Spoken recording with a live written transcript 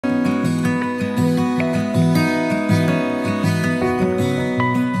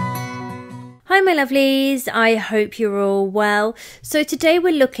Hi my lovelies, I hope you're all well. So today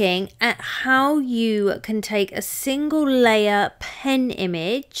we're looking at how you can take a single layer pen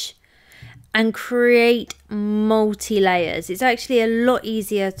image and create multi-layers. It's actually a lot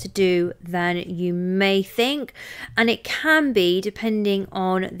easier to do than you may think, and it can be, depending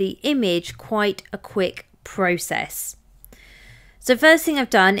on the image, quite a quick process. So first thing I've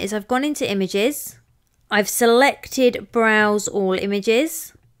done is I've gone into images, I've selected browse all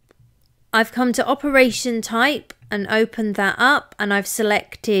images, I've come to operation type and opened that up, and I've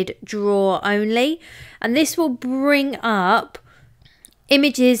selected draw only, and this will bring up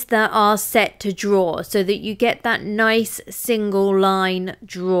images that are set to draw so that you get that nice single line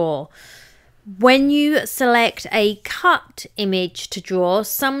draw. When you select a cut image to draw,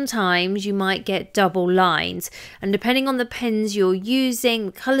 sometimes you might get double lines, and depending on the pens you're using,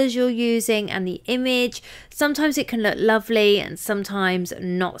 the colours you're using and the image, sometimes it can look lovely and sometimes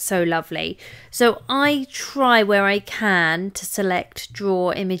not so lovely. So I try where I can to select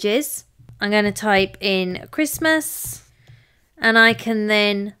draw images. I'm going to type in Christmas, and I can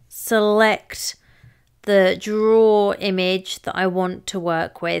then select the draw image that I want to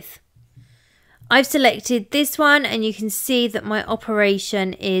work with. I've selected this one, and you can see that my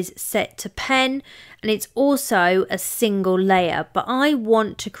operation is set to pen, and it's also a single layer, but I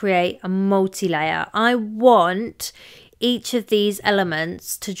want to create a multi-layer. I want each of these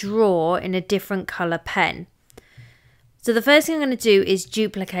elements to draw in a different color pen. So the first thing I'm going to do is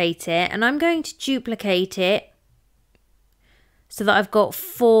duplicate it, and I'm going to duplicate it so that I've got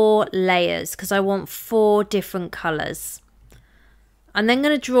 4 layers because I want 4 different colors. I'm then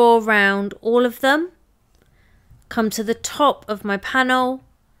going to draw around all of them, come to the top of my panel,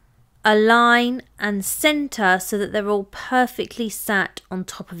 align and center so that they're all perfectly sat on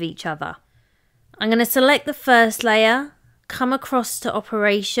top of each other. I'm going to select the first layer, come across to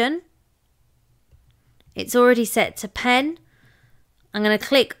operation. It's already set to pen. I'm going to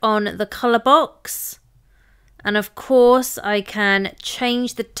click on the color box, and of course I can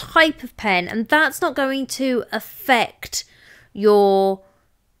change the type of pen, and that's not going to affect your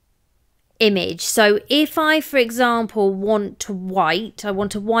image. So if I, for example, want a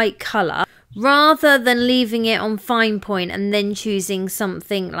white color, rather than leaving it on fine point and then choosing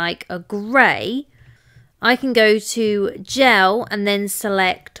something like a gray, I can go to gel and then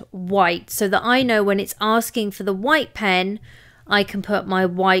select white so that I know when it's asking for the white pen, I can put my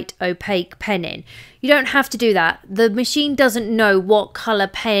white opaque pen in. You don't have to do that. The machine doesn't know what color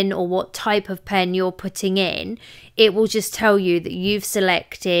pen or what type of pen you're putting in. It will just tell you that you've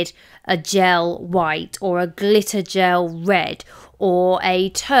selected a gel white or a glitter gel red or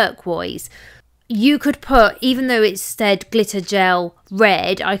a turquoise. You could put, even though it said glitter gel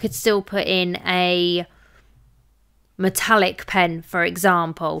red, I could still put in a metallic pen, for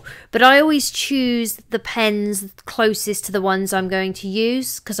example, but I always choose the pens closest to the ones I'm going to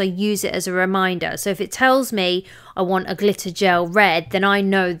use because I use it as a reminder. So if it tells me I want a glitter gel red, then I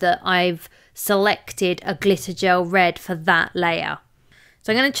know that I've selected a glitter gel red for that layer.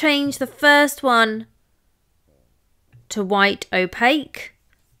 So I'm going to change the first one to white opaque.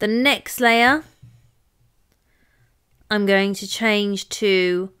 The next layer I'm going to change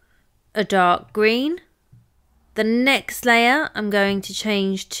to a dark green. The next layer I'm going to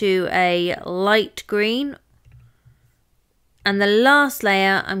change to a light green, and the last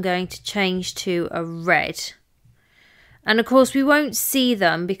layer I'm going to change to a red. And of course we won't see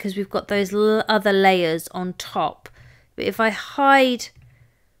them because we've got those other layers on top, but if I hide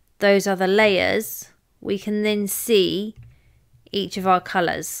those other layers we can then see each of our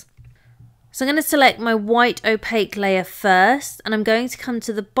colours. So I'm going to select my white opaque layer first, and I'm going to come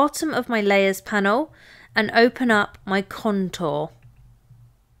to the bottom of my layers panel and open up my contour.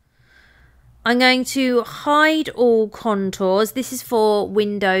 I'm going to hide all contours. This is for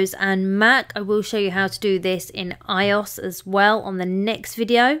Windows and Mac. I will show you how to do this in iOS as well on the next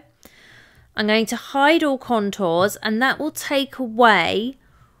video. I'm going to hide all contours, and that will take away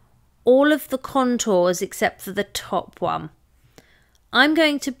all of the contours except for the top one. I'm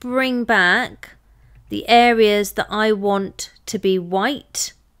going to bring back the areas that I want to be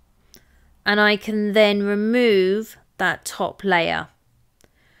white, and I can then remove that top layer.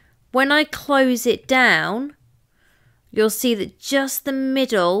 When I close it down, you'll see that just the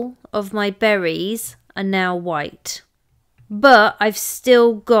middle of my berries are now white, but I've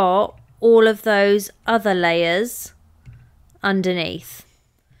still got all of those other layers underneath.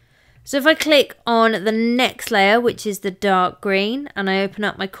 So if I click on the next layer, which is the dark green, and I open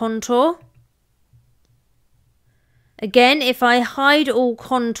up my contour, again, if I hide all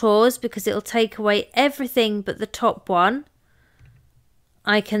contours because it'll take away everything but the top one,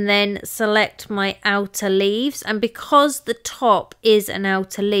 I can then select my outer leaves, and because the top is an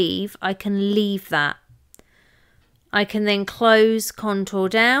outer leaf, I can leave that. I can then close contour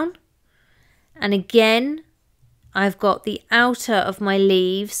down, and again I've got the outer of my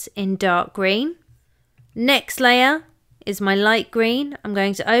leaves in dark green. Next layer is my light green. I'm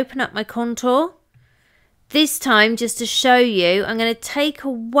going to open up my contour. This time, just to show you, I'm going to take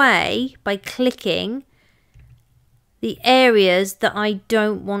away by clicking the areas that I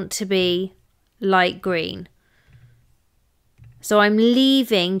don't want to be light green. So I'm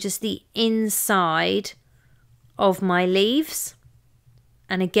leaving just the inside of my leaves.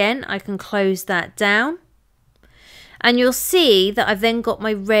 And again, I can close that down. And you'll see that I've then got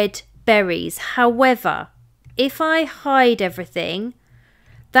my red berries. However, if I hide everything,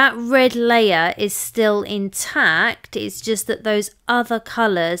 that red layer is still intact. It's just that those other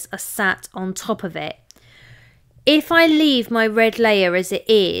colours are sat on top of it. If I leave my red layer as it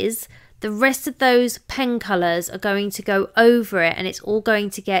is, the rest of those pen colours are going to go over it, and it's all going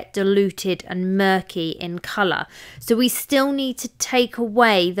to get diluted and murky in colour. So we still need to take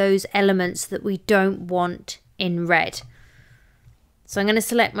away those elements that we don't want in red. So I'm going to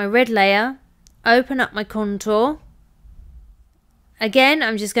select my red layer, open up my contour. Again,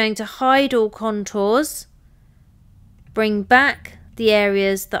 I'm just going to hide all contours, bring back the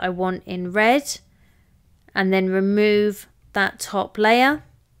areas that I want in red, and then remove that top layer.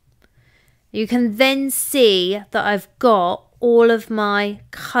 You can then see that I've got all of my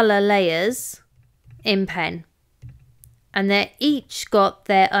colour layers in pen, and they're each got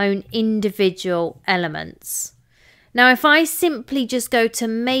their own individual elements. Now, if I simply just go to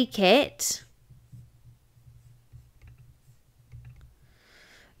make it,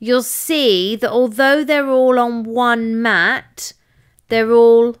 you'll see that although they're all on one mat, they're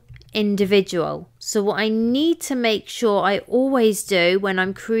all individual. So what I need to make sure I always do when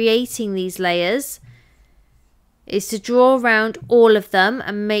I'm creating these layers is to draw around all of them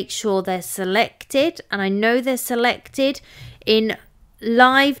and make sure they're selected. And I know they're selected. In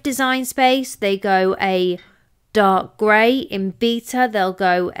live Design Space, they go a dark grey. In beta, they'll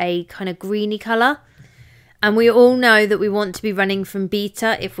go a kind of greeny colour. And we all know that we want to be running from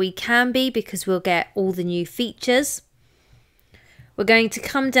beta if we can be, because we'll get all the new features. We're going to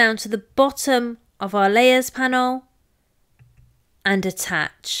come down to the bottom of our layers panel and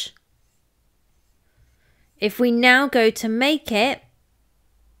attach. If we now go to make it,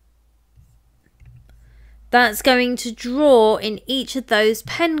 that's going to draw in each of those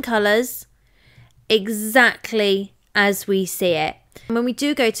pen colours exactly as we see it. When we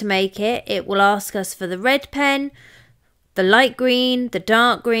do go to make it, it will ask us for the red pen, the light green, the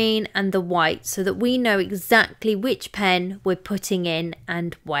dark green and the white, so that we know exactly which pen we're putting in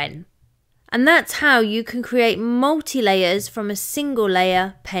and when. And that's how you can create multi-layers from a single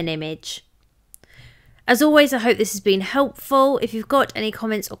layer pen image. As always, I hope this has been helpful. If you've got any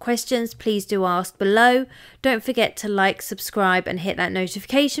comments or questions, please do ask below. Don't forget to like, subscribe and hit that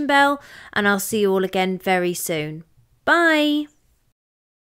notification bell, and I'll see you all again very soon. Bye!